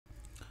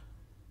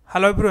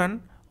Hello everyone,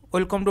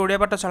 welcome to Odia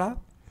पाठशाला।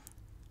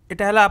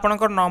 एटा है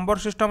आपनकर number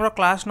system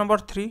class number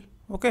 3।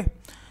 Okay,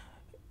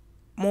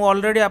 मु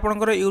ऑलरेडी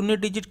आपनकर यूनिट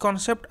डिजिट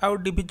कॉन्सेप्ट आउ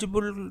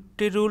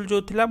डिविजिबिलिटी रूल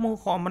जो थिला मु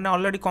माने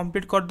ऑलरेडी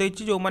कंप्लीट कर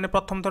देछि। जो माने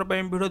प्रथम थर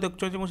पे वीडियो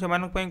देखछो मु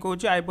सेमान पई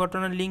कहूछि आई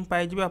बटन लिंक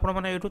पाइ जिवे, आपण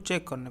माने एठु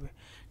चेक कर नेबे।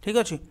 ठीक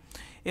अछि,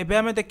 एबे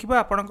आमे देखिबा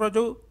आपनकर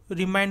जो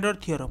remainder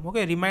theorem.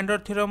 Okay, remainder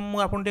theorem मु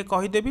आपन के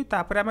कहि देबी,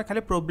 तापर आमे खाली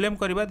प्रॉब्लम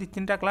करबा।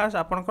 2-3टा क्लास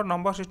आपनकर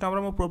नंबर सिस्टम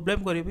रो मु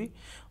प्रॉब्लम करबी।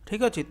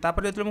 ठीक अछि,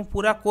 तापर जेतले मु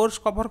पूरा कोर्स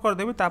कवर कर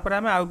देबी, तापर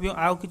आमे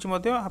आउ किछि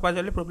मध्ये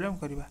हापाजली प्रॉब्लम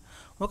करबा।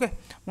 ओके,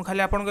 मु खाली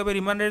आपन के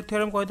रिमाइंडर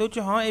थ्योरम कहि दउछि।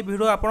 हां, ए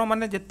वीडियो आपन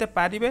माने जत्ते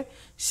पारिबे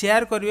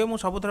शेयर करिवे। मु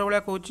सबुथर बळिया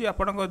कहूछि,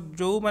 आपन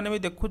जो माने भी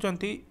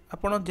देखुचंती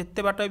आपन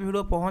जत्ते बाट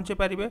वीडियो पहुंचे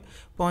पारिबे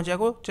पहुंचा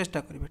को चेष्टा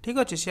करिवे। ठीक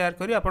अछि, शेयर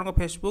करी आपन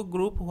फेसबुक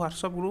ग्रुप,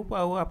 व्हाट्सएप ग्रुप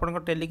आउ आपन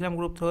टेलीग्राम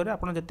ग्रुप थ्रू रे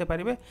आपन जत्ते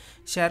पारिबे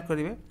शेयर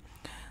करिवे।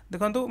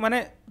 देखंतु माने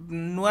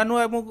नुआ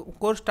नुआ मु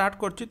कोर्स स्टार्ट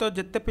करछि, तो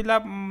जत्ते पिला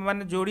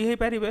माने जोड़ी हे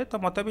पारिबे तो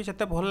मते भी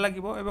सेते भल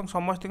लागिवो एवं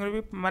समस्त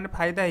भी माने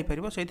फायदा हे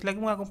पारिबो। सेति लागि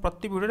मु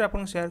प्रति वीडियो रे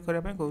आपन शेयर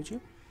करिया पय कहूछि।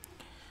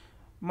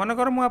 मन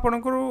कर मु आपन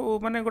को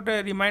माने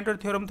गोटे रिमाइंडर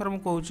थ्योरम थर मु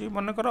कहूछि।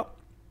 मन कर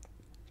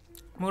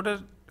मु गोटे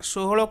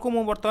 16 को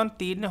मु वर्तमान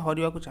 3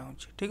 हरिया को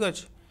चाहूछि। ठीक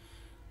अछि,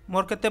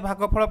 मोर केते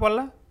भागफल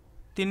पड़ला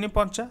 3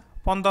 5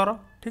 15।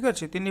 ठीक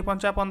अछि, 3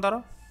 5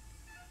 15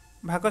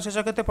 भाग शेष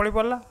केते पड़ी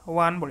पड़ला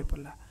 1 पड़ी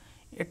पड़ला।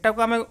 एटा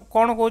को आमे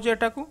कोन कहूछि,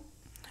 एटा को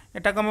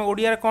आमे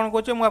ओडिया रे कोन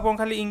कहूछि। मु आपन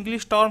खाली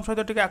इंग्लिश टर्म सहित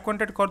टिके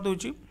अकाउंटेड कर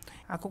दउछि।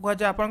 आको कह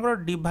जाय आपन को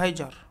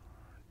डिवाइजर।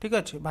 ठीक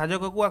अछि, भाजक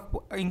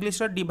को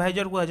इंग्लिश रे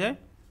डिवाइजर को जाय।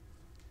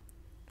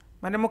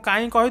 माने मु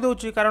काई कहि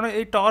दउछि कारण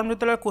ए टर्म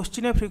जतले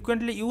क्वेश्चन में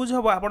फ्रिक्वेंटली यूज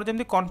होबा, आपण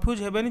जेमति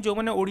कंफ्यूज हेबेनी। जो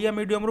माने ओडिया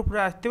मीडियम रो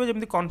पूरा आस्थिबे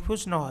जेमति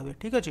कंफ्यूज न होबे।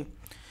 ठीक अछि,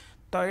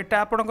 तो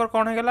एटा आपनकर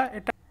कोन हे गेला,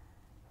 एटा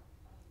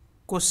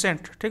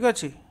क्वोशेंट। ठीक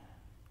अछि,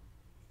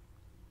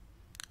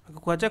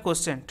 कह जाए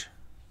क्वोशेंट।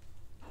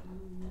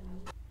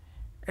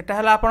 एटा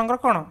हला आपनकर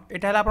कोन,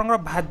 एटा हला आपनकर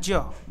भाज्य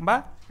बा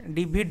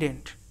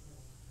डिविडेंड।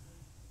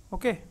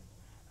 ओके,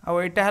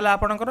 आ एटा हला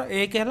आपनकर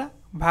एक हला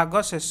भाग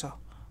शेष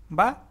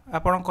बा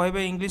आपण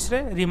कहबे इंग्लिश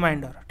रे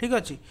रिमाइंडर। ठीक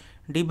अछि,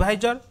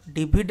 डिवाइजर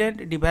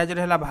डिविडेंड, डिवाइजर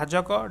हला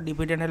भाजक,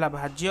 डिविडेंड हला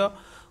भाज्य,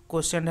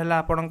 क्वोशेंट हला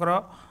आपनकर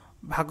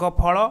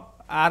भागफल,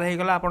 आर हे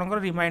गला आपनकर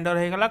रिमाइंडर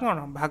हे गला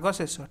कोन भाग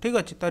शेष। ठीक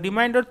अछि, तो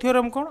रिमाइंडर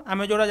थ्योरम कोन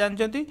आमे जोडा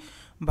जानचंती,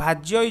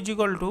 भाज्य is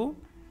equal to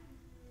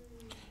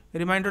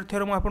remainder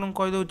theorem आपन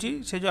कहि दउची।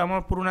 से जो हमर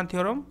पुराना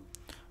थ्योरम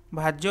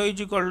भाज्य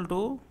इज इक्वल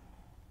टू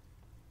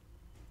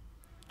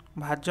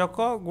भाजक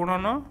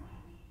गुणन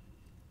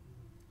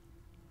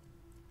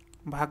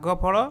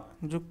भागफल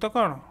युक्त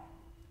कौन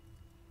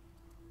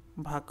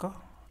भाग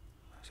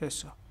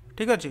शेष।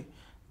 ठीक अछि,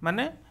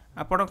 माने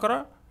आपनकर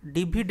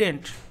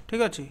डिविडेंड।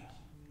 ठीक अछि,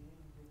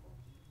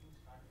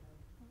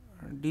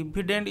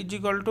 dividend is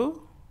equal to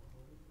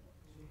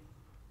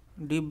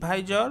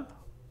divisor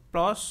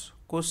plus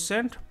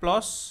quotient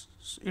plus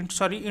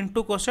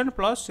into quotient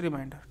plus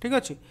remainder. ठीक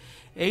अछि,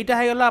 एटा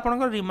है गला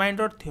आपनकर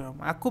रिमाइंडर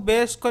थ्योरम। आकु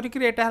बेस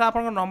करिकरी एटा हला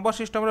आपनकर नंबर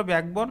सिस्टम रो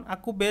बैकबोन।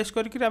 आकु बेस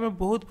करिकरी हमें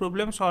बहुत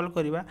प्रॉब्लम सॉल्व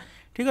करबा।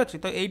 ठीक अछि,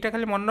 तो एटा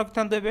खाली मन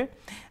रखथान देबे।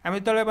 आमे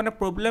तले माने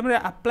प्रॉब्लम रे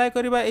अप्लाई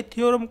करबा ए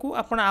थ्योरम को,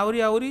 आपण आउरी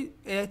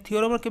ए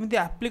थ्योरम रो केमिति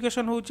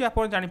एप्लीकेशन होउची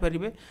आपण जानि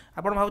परिबे।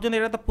 आपण भाबुछन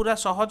एटा तो पूरा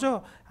सहज,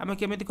 आमे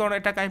केमिति कोन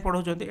एटा काई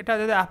पढौछंती, एटा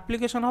जदि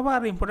एप्लीकेशन होबा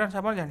आर इंपोर्टेंस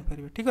आपण जानि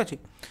परिबे। ठीक अछि,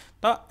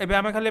 तो एबे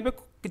आमे खाली एबे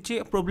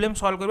किछि प्रॉब्लम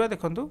सॉल्व करबा।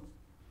 देखंतु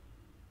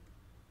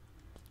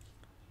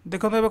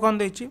देखो ए कौन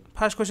देछि,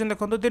 फर्स्ट क्वेश्चन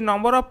देखो, the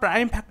number of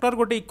prime factor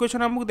गोटे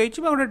इक्वेशन हमको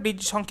देछि, गोटे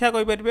संख्या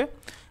कहि परिबे।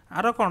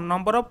 आर कौन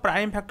नंबर ऑफ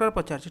प्राइम फैक्टर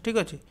पचार। ठीक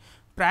अछि,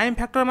 प्राइम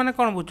फैक्टर माने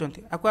कौन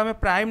बुझुचंती, आको आमे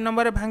प्राइम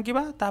नंबर रे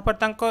भांगिबा, तापर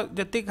तांको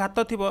जति घात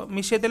थिबो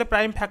मिसे देले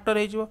प्राइम फैक्टर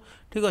हे जिवो।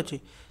 ठीक अछि,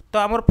 तो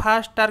हमर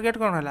फर्स्ट टारगेट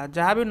कौन हला,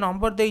 जहाँ भी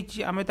नंबर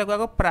देछि आमे ताको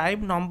आको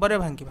प्राइम नंबर रे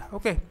भांगिबा।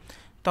 ओके,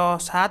 तो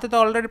 7 तो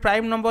ऑलरेडी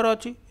प्राइम नंबर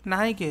अछि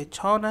नाही के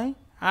 6 नाही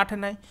 8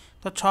 नाही,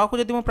 तो 6 को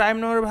जदि मो प्राइम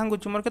नंबर रे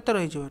भांगुछि मोर केते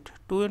रहि जिवो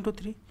 2 *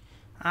 3।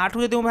 8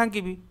 को जदि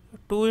भांगी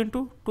 2 *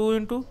 2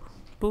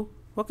 * 2।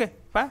 ओके,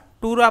 पा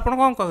 2 रो आपण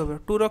कोन कहबे,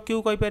 2 रो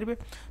क्यू कहि परिबे।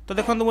 तो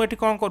देखंतु मु एठी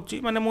कोन करछि,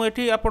 माने मु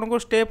एठी आपण को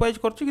स्टेप वाइज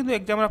करछि, किंतु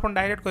एग्जाम रे आपण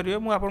डायरेक्ट करिवे।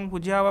 मु आपण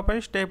बुझिया हवा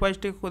पय स्टेप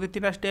वाइज टे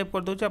 2-3 स्टेप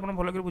कर दोछि, आपण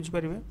भलो कर बुझि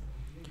परिबे।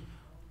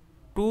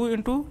 2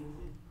 *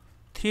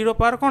 3 रो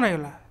पावर कोन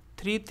हेला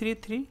 3 3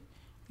 3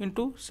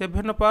 *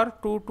 7 रो पावर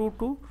 2 2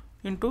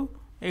 2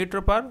 * 8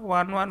 रो पावर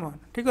 1 1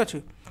 1। ठीक अछि,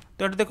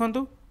 तो एठी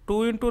देखंतु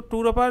 2 *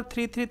 2 रो पावर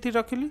 3 3 3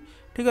 रखिली।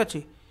 ठीक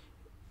अछि,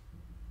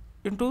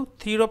 इंटू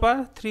 3 रो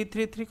पावर 3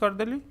 3 3 कर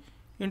देली,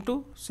 इंटू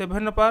 7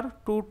 रो पावर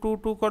 2 2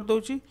 2 कर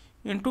दोछि,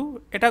 इंटू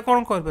एटा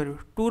कोन कर परिबे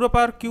 2 रो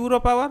पावर q रो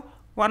पावर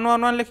 1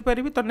 1 1 लिखि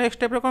परिबे। तो नेक्स्ट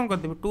स्टेप रे कोन कर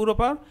देबे 2 रो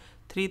पावर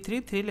 3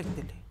 3 3 लिख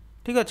देली।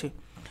 ठीक अछि,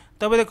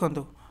 तबे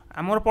देखंतु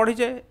हमर पढि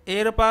जे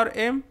a row power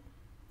m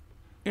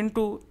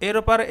into a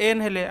row power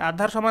n हेले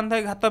आधार समान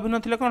थाए घात भिन्न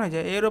थिले कोन हे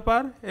जाय a row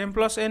power m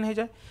 + n हे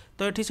जाय।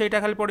 तो एठी सेटा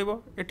खाली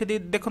पडिबो। एठी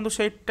देखंतु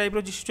सेई टाइप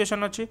रो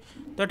सिचुएशन अछि,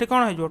 तो एठी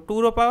कोन हे जो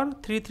 2 रो पावर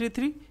 3 3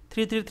 3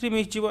 3 3 3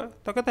 मिस जीव,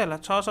 तो केते हला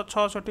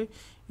 666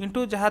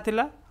 इंटू जहा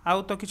थिला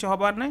आउ तो किछि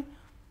हबार नै,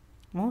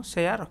 मु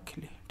सेया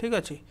रखिली। ठीक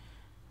अछि,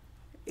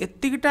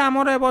 एतिकिटा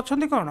आमर ए अच्छा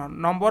कौन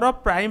नंबर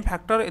ऑफ प्राइम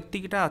फैक्टर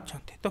एतिकिटा अच्छा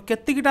तो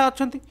केतिकिटा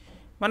अच्छा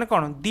माने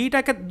कौन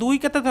दुईटा दुई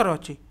केते थर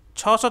अच्छी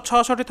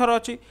 666 थर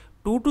अच्छी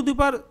 2 टू द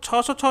पावर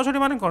 666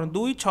 माने कौन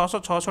 2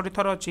 666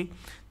 थर अच्छी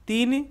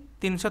 3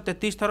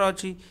 333 थर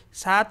अच्छी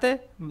 7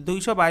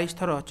 222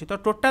 थर अच्छी तो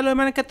टोटाल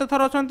मैंने केते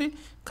थर अच्छा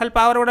खाली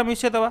पावर गुड़ा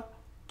मिसे दवा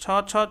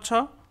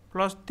 666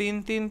 प्लस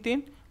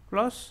 333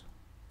 प्लस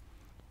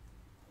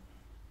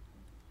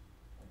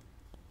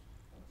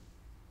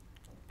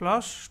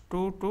प्लस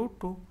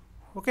 222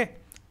 ओके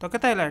तो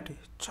केते हैला एठी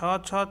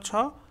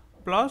 666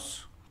 प्लस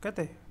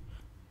केते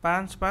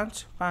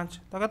 555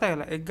 तो केते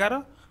हैला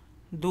 11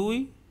 2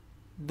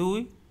 2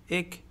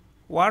 1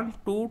 1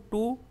 2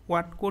 2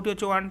 1 कोटी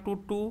अछि 1 2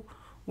 2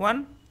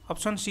 1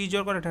 option C is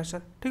your correct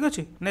answer ठीक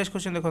अछि नेक्स्ट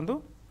क्वेश्चन देखंतु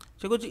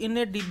से कुछ इन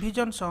A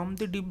division some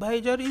the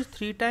divisor is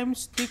 3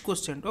 times the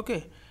quotient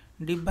okay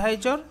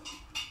divisor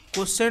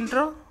quotient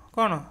रो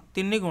कोन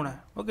 3 गुणा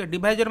ओके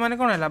डिवाइजर माने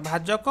कोन हैला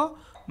भाजक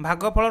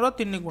भागफल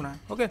 3 गुणा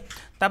ओके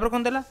तापर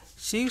कौन देला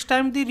 6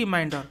 टाइम दी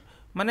रिमाइंडर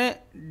माने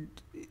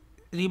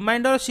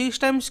रिमाइंडर 6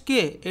 टाइम्स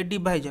किए ए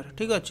डिवाइजर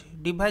ठीक अच्छे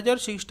डिवाइजर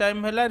 6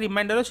 टाइम है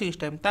रिमाइंडर 6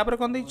 टाइम तापर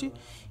कौन देछि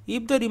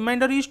if the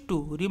remainder is 2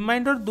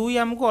 reminder 2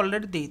 आमको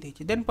ऑलरेडी दे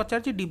देछि देन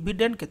पचार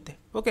डिविडेंड केते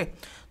ओके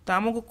तो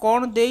आमको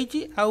कौन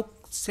देछि आउ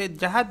से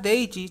जहाँ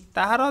देछि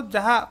ताहार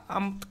जहाँ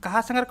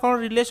कहा संगे कौन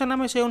रिलेशन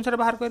आम से अनुसार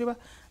बाहर करबा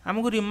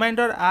आमको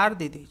रिमाइंडर आर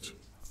दे देछि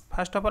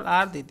first of all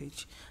are they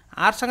देछि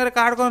आर संगे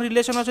कहार कौन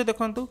रिलेशन अच्छे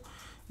देखंतु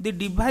the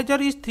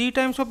divisor is 3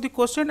 times of the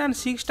quotient and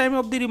 6 time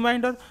of the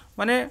remainder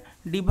माने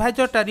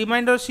डिवाइजर टा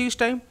रिमाइंडर 6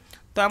 टाइम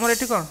तो आमर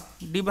एठी कौन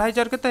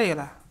डिवाइजर केते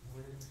हेगला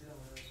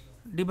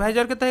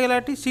डिवाइजर केते हेगला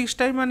एठी 6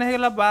 टाइम माने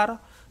हेगला 12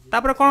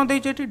 तापर कौन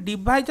देछि एठी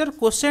डिवाइजर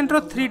क्वोशिएंट रो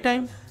 3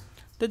 टाइम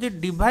तो जे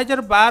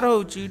डिवाइजर 12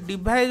 होउची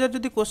डिवाइजर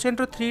जदि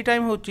क्वोशिएंट रो 3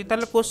 टाइम होउची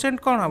ताले क्वोशिएंट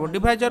कौन हबो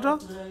डिवाइजर रो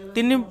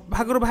 3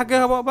 भाग रो भागे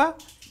हबो बा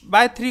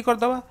बाय 3 कर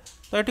दबा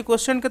तो एठी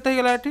क्वोशिएंट केते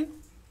हेगला एठी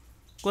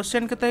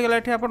क्वेश्चन केते हेगला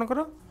एठी आपनकर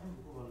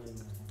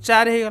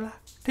 4 हेगला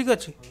ठीक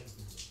अछि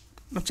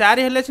 4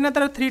 हेले छिना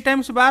तार 3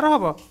 टाइम्स 12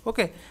 हबो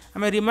ओके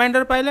हमें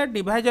रिमाइंडर पाइले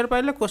डिवाइजर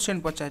पाइले क्वेश्चन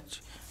पचारछि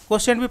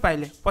क्वेश्चन भी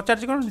पाइले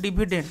पचारछि कोन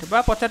डिविडेंड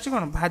बा पचारछि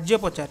कोन भाज्य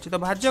पचारछि तो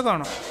भाज्य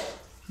कोन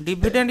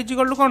डिविडेंड इज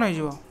इक्वल टू कोन होई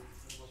जिवो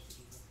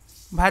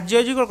भाज्य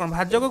इज इक्वल कोन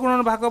भाज्य को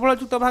गुणन भागफल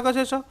जुक्त भाग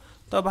शेष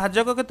तो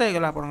भाज्य को केते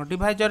हेगला आपन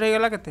डिवाइजर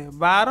हेगला केते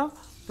 12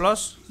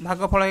 प्लस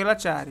भागफल हेगला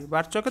 4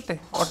 12 केते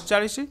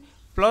 48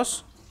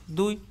 प्लस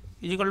 2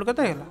 इज इक्वल टू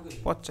केते हेगला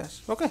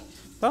 50 ओके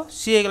तो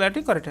सी हेगला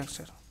टी करेक्ट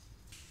आंसर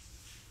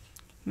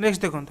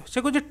नेक्स्ट देखो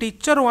से कुछ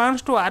teacher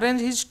wants to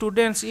arrange his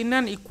students in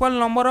an equal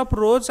number of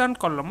rose and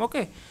column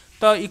okay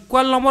तो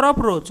इक्वल नंबर ऑफ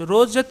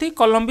रोज जति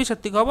कॉलम भी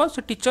सेतिक हम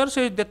से टीचर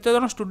से जेते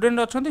जन स्टूडेंट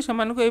अच्छा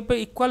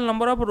से इक्वल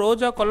नंबर ऑफ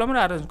रोज और कॉलम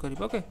अरेंज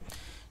करेंगे ओके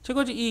से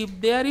कुछ if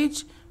there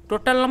is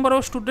total number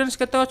of students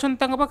केते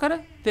अच्छा पाखे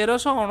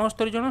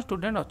 1369 जन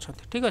स्टूडेंट अच्छा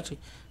ठीक अच्छे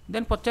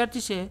देन पचार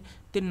से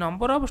the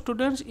number of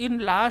students in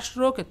last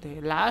row केते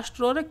लास्ट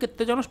रो रे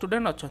केते जन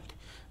स्टूडेंट अच्छा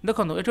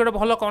देखो ये गोटे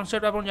भल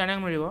कनसेप्ट आप जाना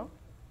मिल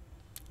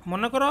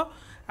मनकर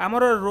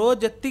आमर रो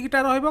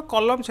जेतिकटा रहिबो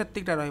कॉलम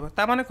सेतिकटा रहिबो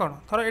ता माने कोन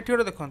थरो एठी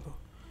गोटे देखंतु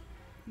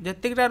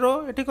जेतिकटा रो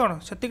एठी कोन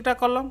सेतिकटा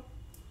कॉलम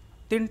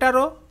तीनटा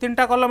रो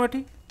तीनटा कॉलम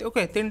एठी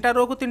ओके तीनटा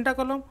रो को तीनटा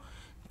कॉलम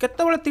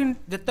केतेबेले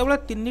जेतेबेले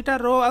तीनटा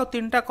रो आ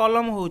तीनटा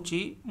कॉलम होची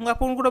मु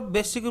आपन गोटे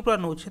बेसिक ऊपर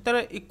नौ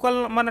सेतरे इक्वल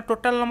माने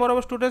टोटल नंबर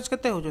ऑफ स्टूडेंट्स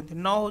केते होचंती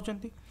 9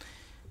 होचंती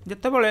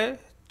जेतेबेले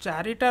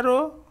चारिटा रो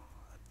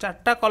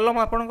चारटा कॉलम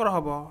आपनकर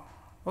हबो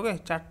ओके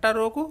चारटा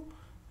रो को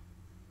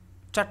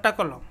चारटा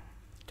कॉलम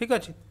ठीक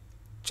अच्छे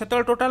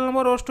से टोटाल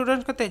नंबर ऑफ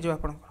स्टूडेंट्स केते हो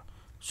आपनकर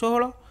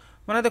 16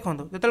 माने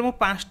देखंतु जेतेबेले मु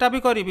 5टा भी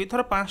करिवि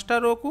थर 5टा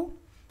रो को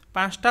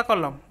 5टा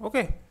कॉलम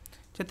ओके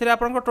से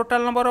आपंकर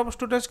टोटाल नंबर ऑफ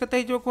स्टूडेंट्स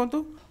केते हो कहतु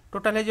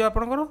टोटाल हो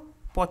आपंकर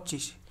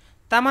 25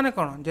 ता माने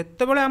कौन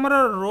जितेबाला आमर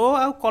रो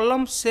आउ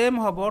कॉलम सेम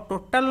हम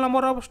टोटाल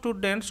नंबर ऑफ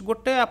स्टूडेंट्स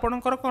गोटे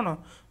आपणकर कौन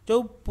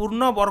जो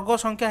पूर्ण वर्ग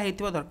संख्या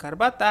होता दरकार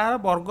बा तार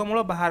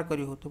वर्गमूल बाहर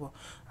करी होतबो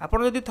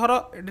आपण जदि थर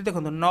एटी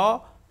देखंतु 9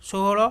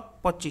 16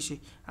 25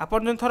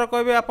 आपण जन थर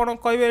कहबे आपण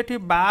कहबे eighty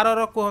 12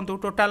 row कहंतु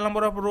total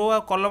number of row uh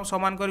column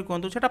समान करी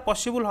कहंतु सेटा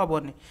पॉसिबल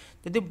हबोनी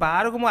जदि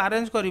 12 को मु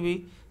अरेंज करबी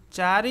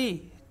 4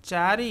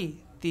 4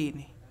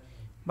 3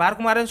 12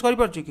 को मु अरेंज करि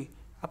परछु कि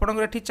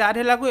आपंकर एटी 4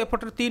 है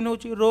एपटे 3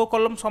 हो रो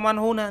कलम सामान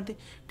होना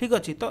ठीक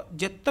अच्छे तो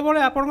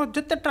जितेबाला आप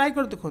जिते ट्राए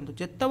कर देखो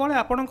जितेबाला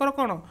आपंकर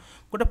कौन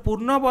गोटे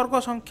पूर्ण वर्ग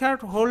संख्या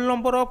होल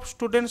नंबर ऑफ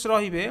स्टूडेंट्स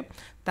रे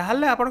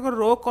ताहले आपंकर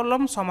रो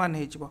कलम सामान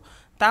हो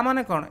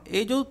माने कौन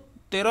ये जो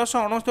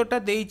 1369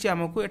 देती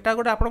आमको एटा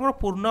गोटे आपंकर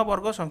पूर्ण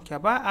वर्ग संख्या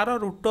बा आर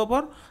रूट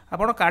ओवर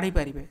आपड़ काढ़ी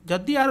पारे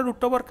जदि आर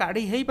रूट ओवर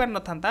काढ़ी हो पारि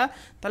नथा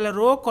ताले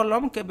रो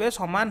कलम केबे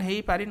सामान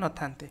हो पारि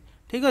नथांते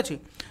ठीक अच्छे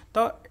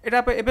तो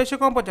यहाँ एवं से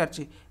कौन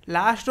पचार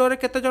लास्ट रो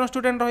केते जन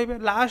स्टूडेंट रे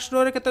लास्ट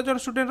रो केते जन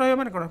स्टूडेंट रे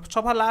माने कौन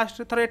सभा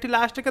लास्ट थर एटी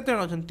लास्ट केते जन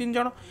अछन 3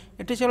 जन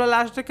एटी से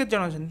लास्ट केते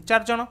जन अछन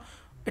 4 जन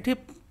एटी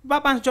बा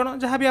 5 जन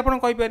जहाँ भी आपन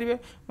कहि परिबे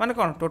माने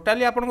कौन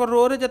टोटाली आपन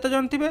रो रे जते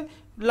जन थिबे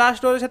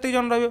लास्ट रो रे सेते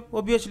जन रहबे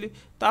ओबियसली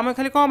तो आमे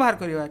खाली कौन बाहर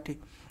करबा एटी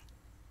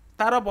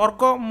तार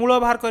वर्गमूल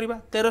बाहर करवा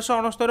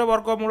 1369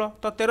 वर्गमूल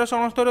तो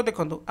 1369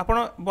 देखो आप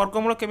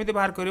वर्गमूल केमी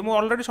बाहर करेंगे मुझे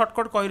अलरेडी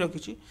सर्टकट कही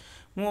रखी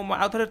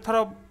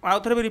आउ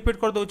थे भी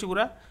रिपीट कर दूसरी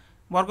पूरा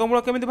वर्गमूल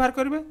केमी बाहर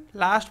करेंगे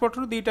लास्ट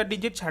पटू 2टा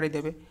डिजिट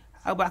छाड़देवे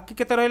आ बाकी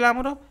के रहा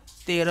आमर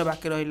 13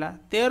 बाकी रहा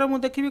 13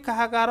 मुझे देखी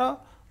क्या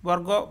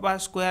वर्ग बा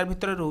स्क्वायर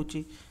भितर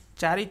रोचे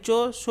 4 चौ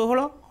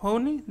 16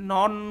 होनी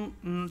 9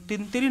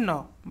 3 3 9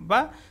 बा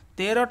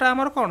 13टा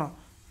आमर कौन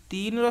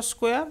 3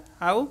 स्क्वायर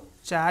आउ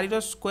 4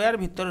 स्क्वायर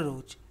भितर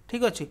रोचे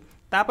ठीक अच्छे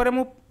तापर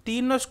मु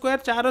 3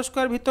 स्क्वायर 4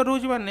 स्क्वायर भितर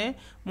रोचे माने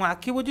मु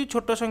आखि बुझी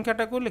छोट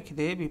संख्याटा को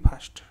लिखिदेवी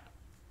फास्ट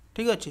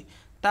ठीक अच्छे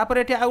तापर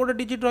ये आउ गोटे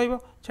डिजिट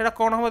रहा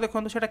कौन हम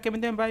देखो से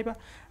केमी पाइबा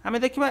आम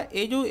देखा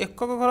ये जो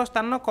एकक घर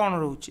स्थान कौन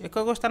रोचे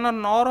एकक स्थान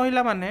न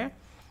रहा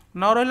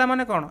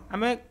माने कौन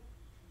आम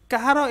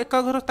कହାର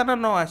एकक घर स्थान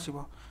न आसब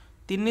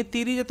 3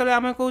 3 जो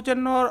आम कहे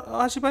न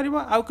आसपार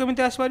आउ केमी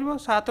आसपार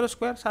 7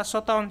 स्क्वायर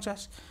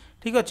 7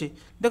 ठीक अच्छे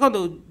देखो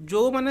जो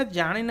मैंने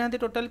जानी ना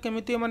टोटाल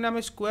केमी मैंने आम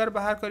स्क्वायर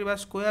बाहर करवा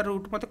स्क्वायर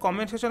रूट मत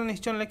कमेंट सेक्शन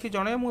निश्चय लिखि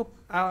जन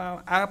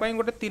मुझे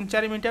गोटे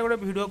 3-4 मिनट गोटे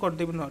भिडियो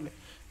करदेवी ना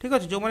ठीक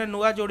अच्छे जो मैंने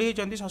नुआ जोड़ी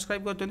होती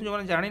सब्सक्राइब कर जो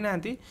मैंने जानी ना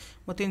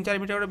मुझे 3-4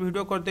 मिनट गोटे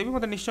भिडियो करदेवी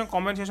मतलब निश्चय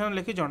कमेंट सेक्शन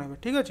लिखि जनइबे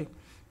ठीक अच्छे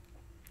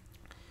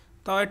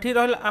तो ये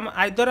रहा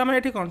आइदर आम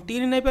ये कौन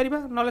 3 नहीं पार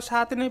ना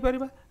 7 नहीं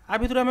पार आ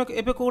भर आम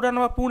एवं कौटा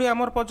ना पुणी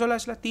आम पजल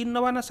आसला 3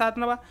 नवा ना 7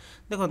 नवा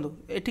देखो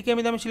ये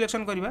केमी आम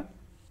सिलेक्शन करवा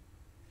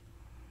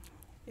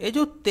ये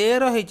जो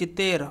 13 होती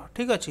 13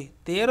 ठीक अच्छे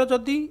 13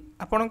 जदि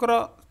आपणकर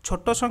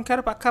छोट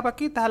संख्यार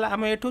पाखापाखि ताहले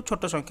आम ये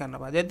छोट संख्या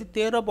नवा जदि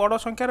 13 बड़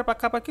संख्यार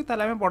पाखापाखि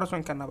ताहले आम बड़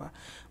संख्या नवा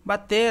बा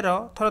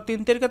 13 थर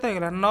 3 3 केते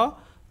होगला 9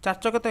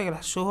 4 4 केते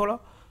होगला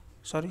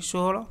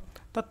 16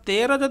 तो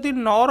 13 जदि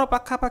 9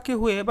 पाखापाखि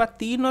हुए बा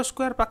 3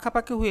 स्क्वायर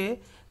पाखापाखि हुए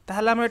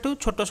ताहले आम एठू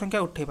छोट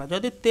संख्या उठेबा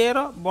जदि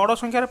 13 बड़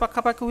संख्यार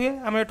पाखापाखि हुए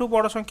आम एठू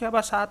बड़ संख्या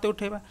बा 7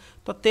 उठेबा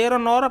तो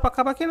 13 9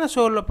 पाखापाखि ना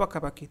 16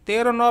 पाखापाखि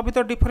 13 9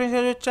 भीतर डिफरेंस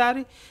हो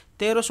 4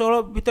 13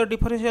 16 भीतर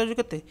डिफरेंस हो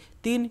केते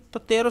 3 तो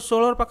 13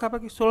 16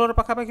 पाखापाखि 16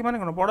 पाखापाखि माने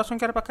कोन बड़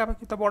संख्यार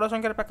पाखापाखि तो बड़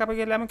संख्यार पाखापाखि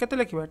हेले आम केते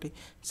लिखिबा एठी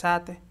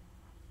 7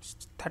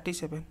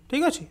 37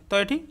 ठीक अछि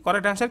तो एठी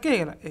करेक्ट आंसर के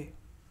हेला ए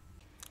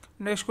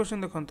नेक्स्ट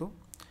क्वेश्चन देखंतु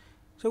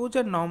से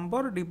गोटे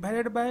नंबर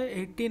डिवाइडेड बाय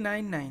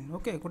 899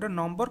 ओके गोटे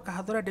नंबर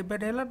क्या द्वारा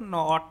डिवाइड है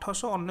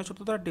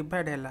 899 द्वारा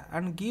डिवाइड है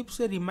एंड गिव्स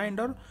ए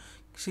रिमाइंडर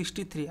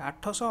 63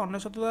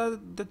 899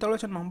 द्वारा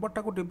जो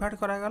नंबरटा को डिवाइड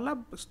करागला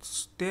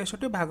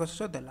 63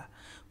 भागशेष देला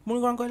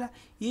पुणी कौन कहला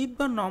if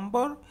the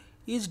number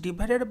is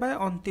divided by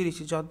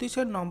 29 जदि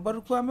से नंबर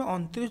को आम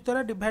 29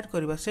 द्वारा डिवाइड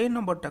करवा से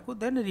नंबरटा को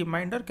देन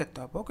रिमाइंडर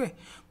केते हम ओके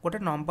गोटे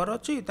नंबर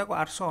अच्छी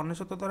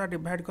 899 द्वारा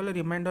डिवाइड कले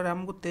रिमाइंडर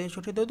आमको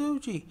 63 दे दूँ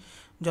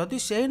जदि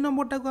से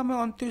नंबरटा को आम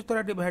 29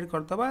 द्वारा डिवाइड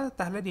करदे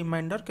ताहले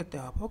रिमाइंडर केते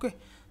हम ओके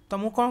तो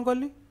मुझे कौन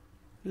कली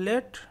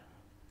लेट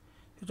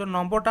जो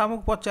नंबरटा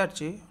आमको पचार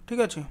ठीक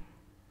अच्छे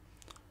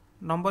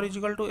number is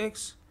equal to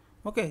x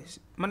okay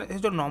माने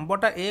जो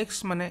नंबरटा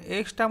एक्स माने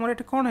एक्सटा आम ये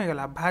कौन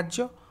होगा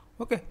भाज्य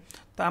ओके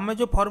तो आम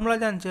जो फर्मूला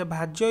जानचे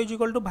भाज्य इज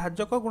इक्वल टू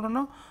भाजक गुणन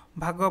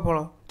भागफल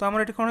तो आम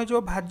ये कौन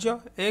हो भाज्य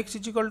एक्स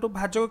इज इक्वल टू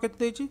भाजक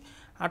केते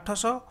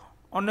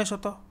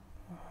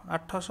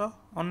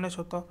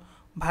 899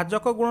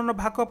 भाजक गुणन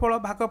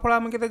भागफल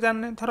आम के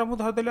जाने थर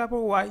मुझे धरदेली आप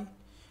वाई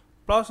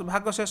प्लस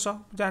भागशेष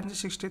जानी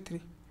 63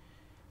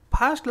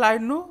 फास्ट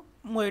लाइन नु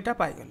मुझे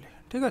पाईगली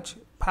ठीक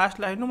अच्छे फास्ट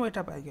लाइन नु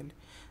मुझे पाईगली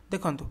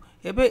देखूँ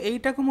एबे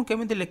एटा को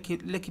मुझे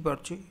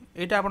लिखिपारे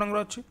यहाँ आपंकर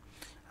अच्छे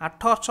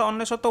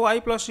 899 वाई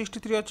प्लस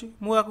 63 अच्छी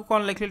मुझे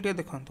कौन लिखली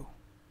देखूँ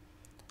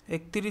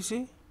 31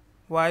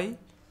 वाई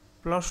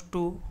प्लस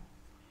 2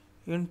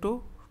 इंटू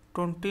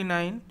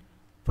 29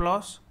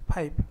 प्लस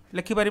 5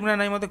 लिखिपारि ना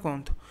ना मत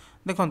कहतु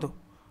देखूँ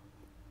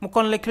मुझे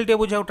कौन लिखली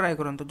बुझा ट्राए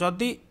करूँ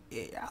जदि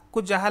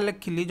आपको जहाँ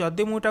लिखिली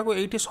जदि मुझे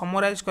ये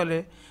समराइज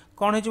कले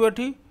कौन हो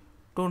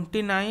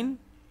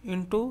 29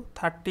 into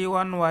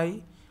 31 Y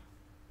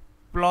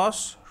plus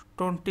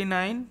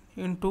 29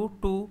 into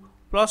 2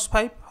 plus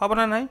 5 हम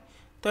ना ना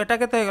तो यहाँ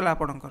के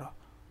आपणकर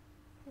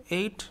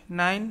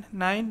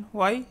 899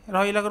 वाई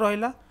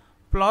रहा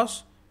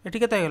प्लस ये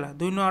के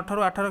 2 9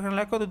 18 18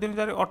 खेला 2 3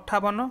 4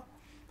 58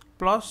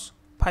 प्लस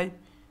 5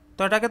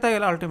 तो यहाँ के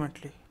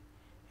अल्टीमेटली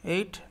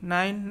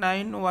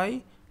 899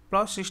 वाई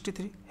प्लस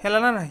 63 है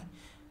ना ना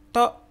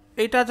तो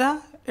यहाँ जहाँ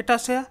यहाँ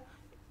से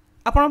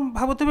आप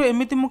भावुवे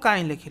एमती मुझे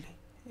कहीं लिखिली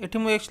ये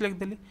मुझे एक्स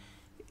लिखिदेली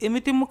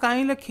एमती मुझे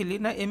कहीं लिखिली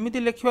ना एमती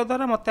लिखा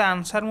द्वारा मत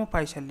आंसर मुझे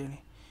पाई सारे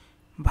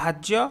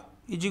भाज्य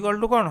इज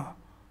इक्वल टू कौन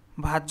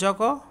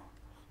भाजक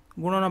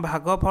गुणन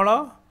भागफल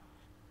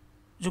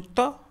युक्त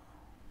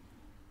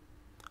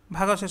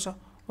भागशेष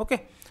ओके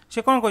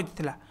से कौन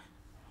कही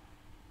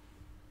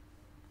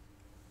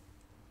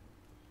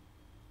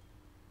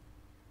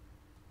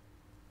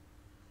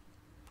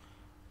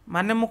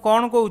माने मु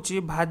कौन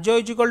कहूँ भाज्य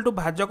इज इक्वल टू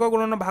भाजक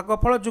गुणन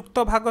भागफल युक्त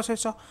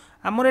भागशेष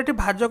आमर ये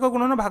भाजक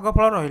गुणन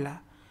भागफल रहा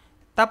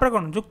तापर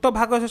कौन युक्त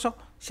भागशेष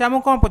से आमको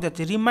कौन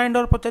पचार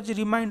रिमाइंडर पचार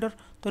रिमाइंडर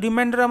तो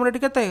रिमाइंडर आमर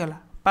ये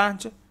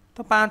 5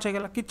 तो 5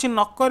 होगा कि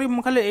नक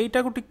खाली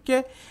यहीटा को टिके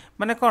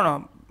माने कौन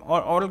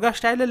अलग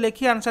स्टाइल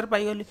लिखी आंसर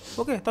पाइगली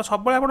ओके। तो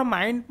सब आप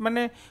माइंड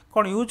माने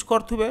कौन यूज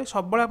करेंगे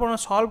सब आप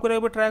सल्व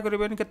करने ट्राए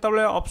करेंगे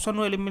केतले ऑप्शन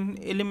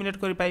एलिमिनेट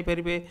कर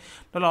पाइपर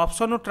ना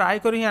ऑप्शन ट्राए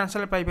कर ही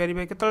आंसर पाइपर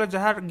केतले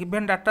जहाँ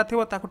गिवन डाटा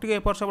थी ताकू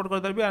एपट सेपट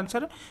करदे भी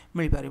answer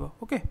mill par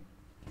okay.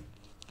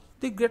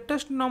 The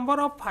greatest number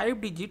of 5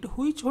 digit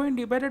which when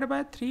divided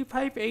by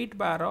 358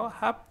 bar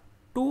have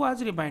 2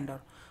 as reminder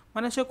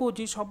माने से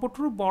कौन सबुठ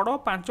बड़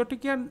 5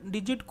 टिकिया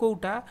डिजिट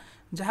कौटा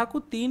जहाँ को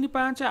 3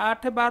 5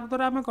 8 12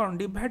 द्वारा आम कौन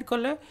डिवाइड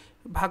कले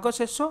भाग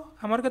शेष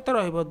आमर के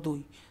 2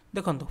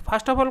 देखो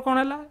फास्ट ऑफ ऑल कौन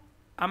है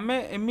आम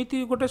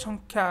एमती गोटे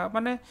संख्या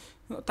माने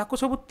ताको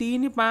सब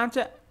 3 5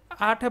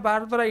 8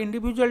 12 द्वारा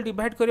इंडिविजुअल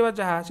डिवाइड करवा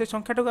जहाँ से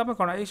संख्याटा आम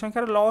कौन ये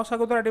संख्यार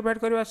लसागु द्वारा डिवाइड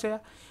करवा से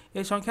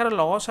ये संख्यार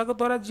लसागु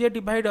द्वारा जी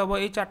डिवाइड हम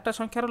ये 4टा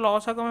संख्यार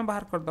लसागु आम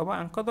बाहर करदेव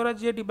आंक द्वारा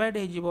जी डिवाइड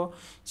हो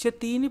सी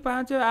 3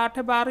 5 8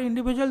 12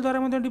 इंडिविजुअल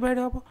द्वारा डिवाइड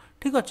हम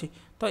ठीक अच्छे।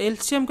 तो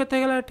एलसीएम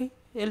केते गला एठी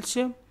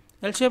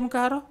LCM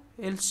Kahar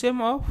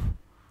LCM of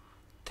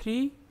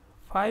 3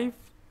 5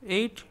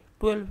 8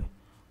 12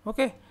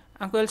 okay.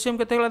 आंक एलसीएम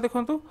केते गला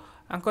देखंतु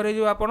आंकर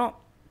जो आपण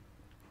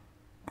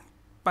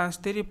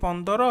 5 3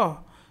 15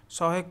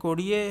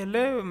 120 हेले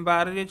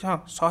 12 हाँ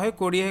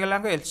 120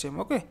 होगा एलसीएम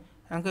ओके।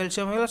 आंक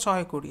एलसीएम होगा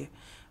 120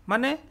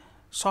 माने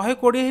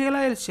 120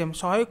 होगा एलसीएम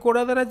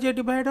 120 द्वारा जी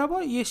डिवाइड हम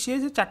ये सी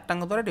 4टा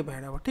द्वारा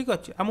डिवाइड हम ठीक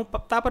अच्छे।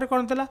 आमपर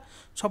कौन था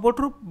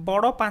सबुठ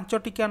बड़ 5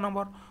 टिकिया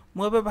नंबर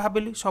मुझे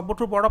भाविली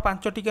सबुठ बड़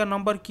 5 टिकिया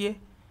नंबर किए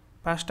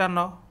 5टा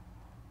 9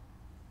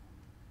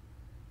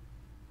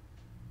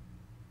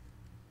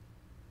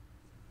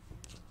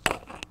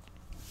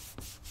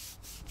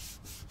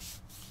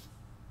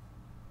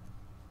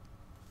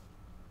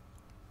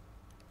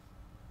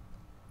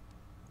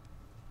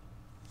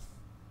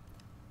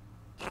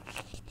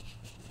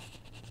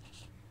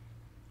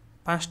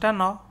 5टा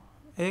 9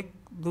 1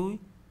 2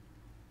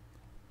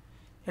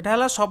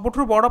 एटा सबुठ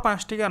बड़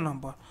 5 टिका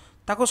नंबर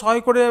ताको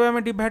 120 आम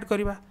डिवाइड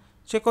करवा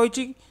से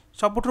कही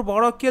सबुठ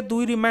बड़ किए 2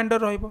 रिमाइंडर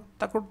रही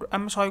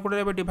आम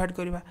 120 डिवाइड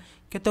करवा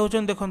केते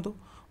होचन देखु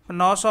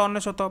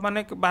 999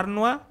 माने 12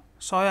 नुआ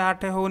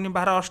 108 होनी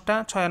 12 अष्टा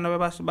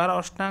 96 12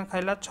 अष्टा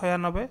खाइला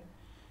 96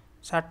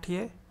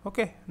 60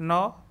 ओके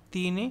 9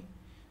 3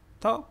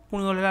 तो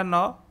पुणी गला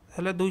 9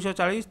 हेले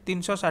 240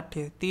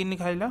 360 3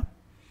 खाइला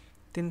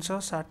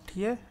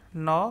 360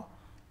 9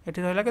 ये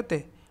रहा के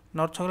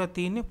 9 6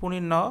 3 पुणी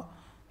 9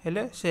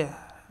 हेले से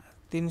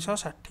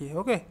 360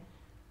 ओके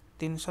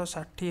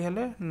 360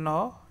 हेले 9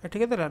 ये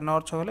के 9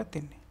 6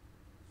 3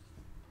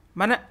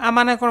 माने आ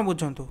माने कौन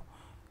बुझंतु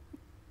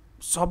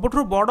सबुठ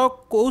बड़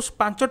कौ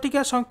 5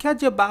 टिकिया संख्या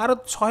जे 12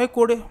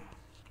 120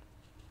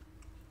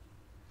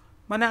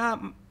 माने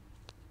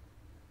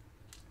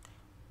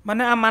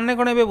आ माने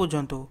कौन ए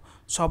बुझंतु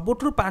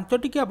सबुठ 5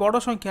 टिकिया बड़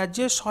संख्या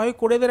जे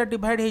 120 द्वारा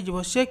डिवाइड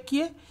हो सी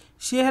किए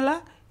सी है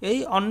यही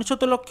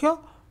 99 लक्ष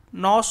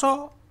 900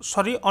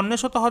 सॉरी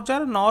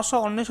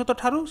 99,999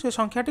 ठारू से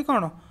संख्याटी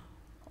कौन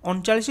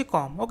 39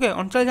 कम ओके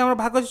 39 आम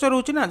भागशेष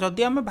रोचे ना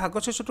जदि आम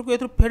भागशेष को ये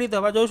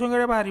फेरीदेवा जो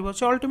संख्या बाहर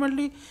से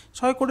अल्टीमेटली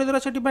 120 द्वारा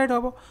से डिवाइड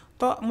हम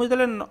तो मुझे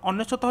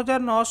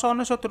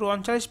 99,999 रू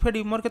 39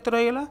 फेरी मोर के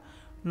रहीगला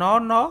 9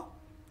 9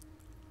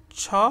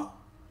 6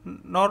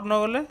 9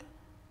 9 गले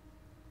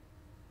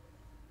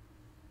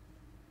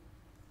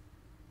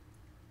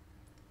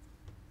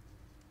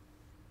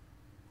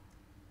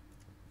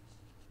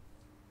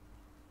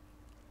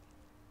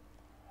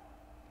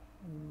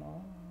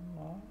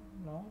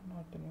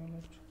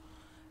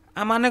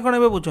 9 माने कौन ए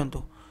बुझंतु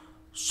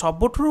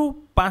सबुठ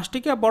 5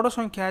 टिकिया बड़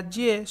संख्या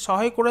जी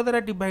 120 द्वारा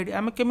डिवाइड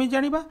आम केमी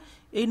जाना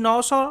ये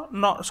 900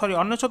 सॉरी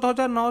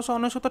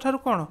 99,999 ठारू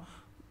कौन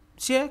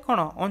सी कौन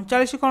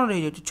 39 कौन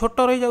रही जाऊँ छोट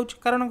रही जाऊँ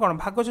कारण कौन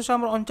भागशेष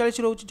आम 39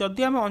 रोचे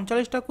जदि आम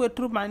 39 टाक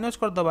एठू माइनस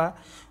करदे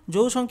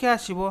जो संख्या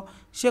आसो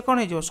सी कौन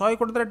हो 120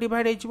 द्वारा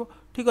डिवाइड हो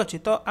ठीक अच्छे।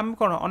 तो आम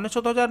कौन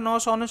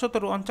 99,999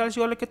 रू 39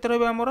 गले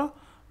के आमर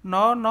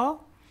 9 9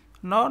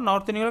 9 9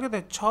 3 गले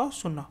के 6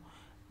 0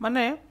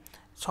 माने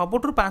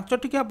सबुठ 5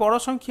 टिकिया बड़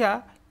संख्या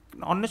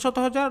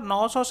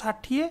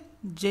 99,960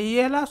 जे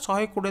है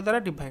 120 द्वारा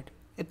डिवाइड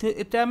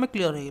ये आम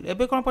क्लीयर हो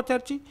गए। कौन पचार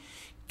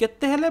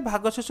केते हेले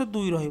भागशेष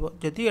 2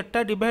 रही एटा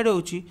डिवाइड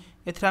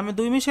होमें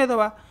 2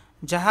 मिसेदेवा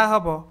जहाँ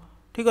हम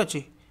ठीक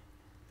अच्छे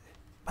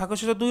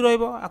भागशेष 2 रही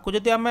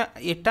जदि आम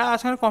एटा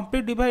आसाने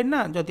कंप्लीट डिवाइड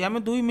ना जदि आम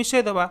 2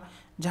 मिसेदेवा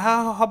जहाँ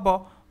हम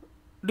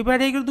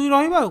डिवाइड हो 2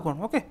 रहा कौन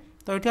ओके।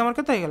 तो ये आम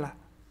के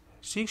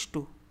 6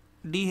 2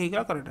 डी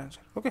होगा करेक्ट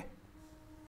आंसर ओके।